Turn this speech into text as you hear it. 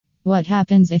What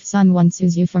happens if someone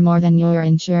sues you for more than your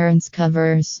insurance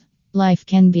covers? Life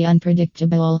can be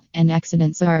unpredictable, and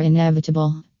accidents are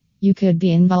inevitable. You could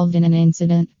be involved in an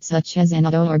incident, such as an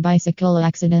auto or bicycle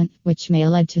accident, which may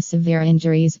lead to severe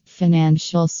injuries,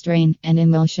 financial strain, and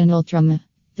emotional trauma.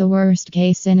 The worst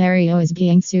case scenario is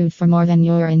being sued for more than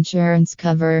your insurance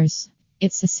covers.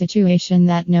 It's a situation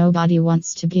that nobody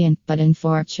wants to be in, but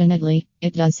unfortunately,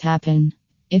 it does happen.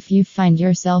 If you find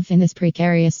yourself in this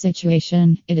precarious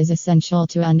situation, it is essential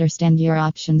to understand your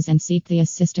options and seek the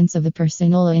assistance of a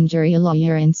personal injury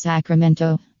lawyer in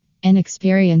Sacramento. An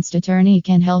experienced attorney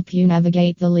can help you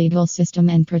navigate the legal system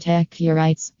and protect your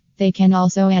rights. They can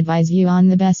also advise you on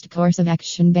the best course of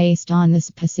action based on the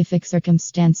specific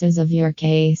circumstances of your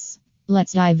case.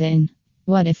 Let's dive in.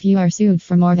 What if you are sued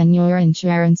for more than your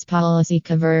insurance policy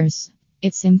covers?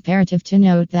 It's imperative to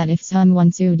note that if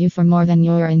someone sued you for more than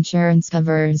your insurance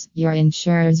covers, your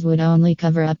insurers would only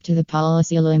cover up to the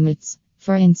policy limits.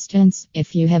 For instance,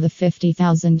 if you have a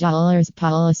 $50,000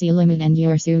 policy limit and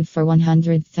you're sued for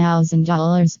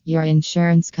 $100,000, your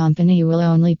insurance company will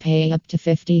only pay up to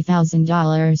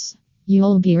 $50,000.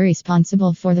 You'll be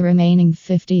responsible for the remaining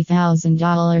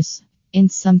 $50,000. In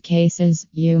some cases,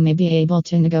 you may be able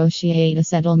to negotiate a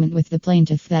settlement with the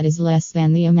plaintiff that is less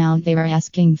than the amount they are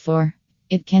asking for.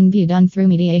 It can be done through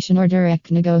mediation or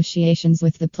direct negotiations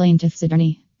with the plaintiff's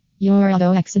attorney. Your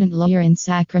auto accident lawyer in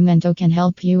Sacramento can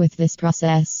help you with this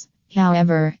process.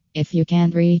 However, if you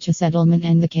can't reach a settlement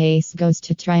and the case goes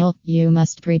to trial, you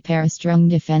must prepare a strong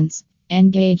defense.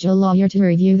 Engage a lawyer to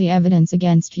review the evidence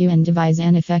against you and devise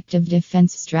an effective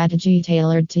defense strategy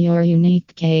tailored to your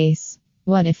unique case.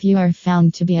 What if you are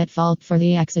found to be at fault for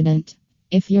the accident?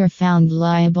 If you're found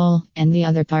liable and the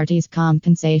other party's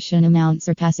compensation amount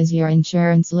surpasses your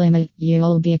insurance limit,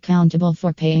 you'll be accountable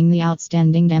for paying the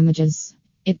outstanding damages.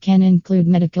 It can include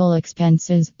medical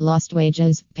expenses, lost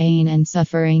wages, pain and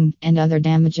suffering, and other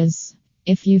damages.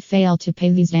 If you fail to pay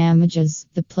these damages,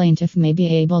 the plaintiff may be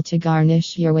able to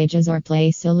garnish your wages or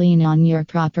place a lien on your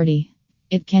property.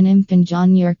 It can impinge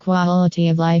on your quality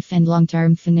of life and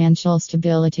long-term financial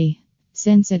stability.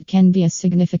 Since it can be a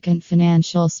significant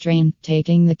financial strain,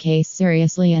 taking the case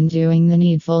seriously and doing the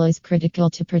needful is critical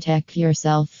to protect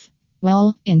yourself.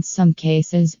 Well, in some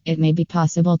cases, it may be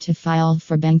possible to file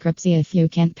for bankruptcy if you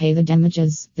can't pay the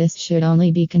damages. This should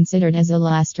only be considered as a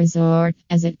last resort,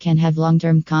 as it can have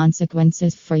long-term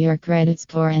consequences for your credit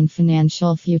score and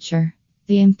financial future.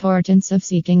 The importance of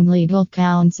seeking legal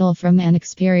counsel from an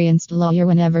experienced lawyer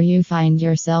whenever you find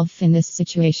yourself in this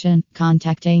situation.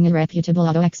 Contacting a reputable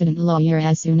auto accident lawyer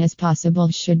as soon as possible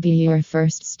should be your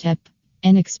first step.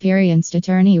 An experienced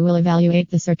attorney will evaluate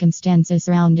the circumstances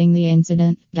surrounding the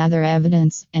incident, gather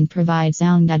evidence, and provide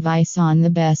sound advice on the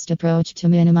best approach to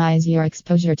minimize your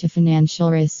exposure to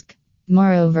financial risk.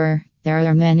 Moreover, there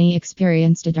are many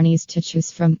experienced attorneys to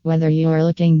choose from, whether you're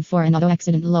looking for an auto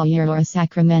accident lawyer or a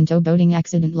Sacramento boating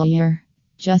accident lawyer.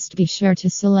 Just be sure to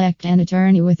select an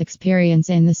attorney with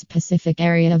experience in the specific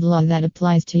area of law that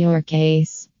applies to your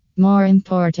case. More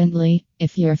importantly,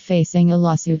 if you're facing a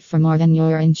lawsuit for more than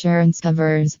your insurance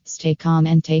covers, stay calm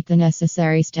and take the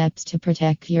necessary steps to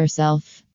protect yourself.